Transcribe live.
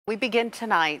We begin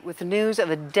tonight with the news of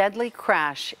a deadly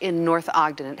crash in North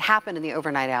Ogden. It happened in the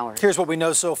overnight hours. Here's what we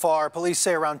know so far. Police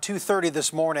say around 2:30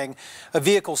 this morning, a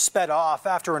vehicle sped off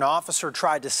after an officer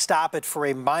tried to stop it for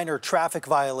a minor traffic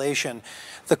violation.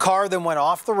 The car then went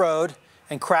off the road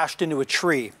and crashed into a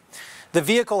tree. The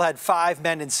vehicle had 5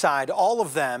 men inside, all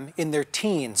of them in their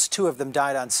teens. 2 of them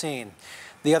died on scene.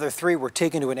 The other 3 were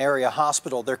taken to an area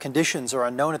hospital. Their conditions are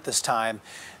unknown at this time.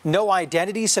 No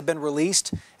identities have been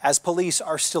released as police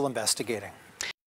are still investigating.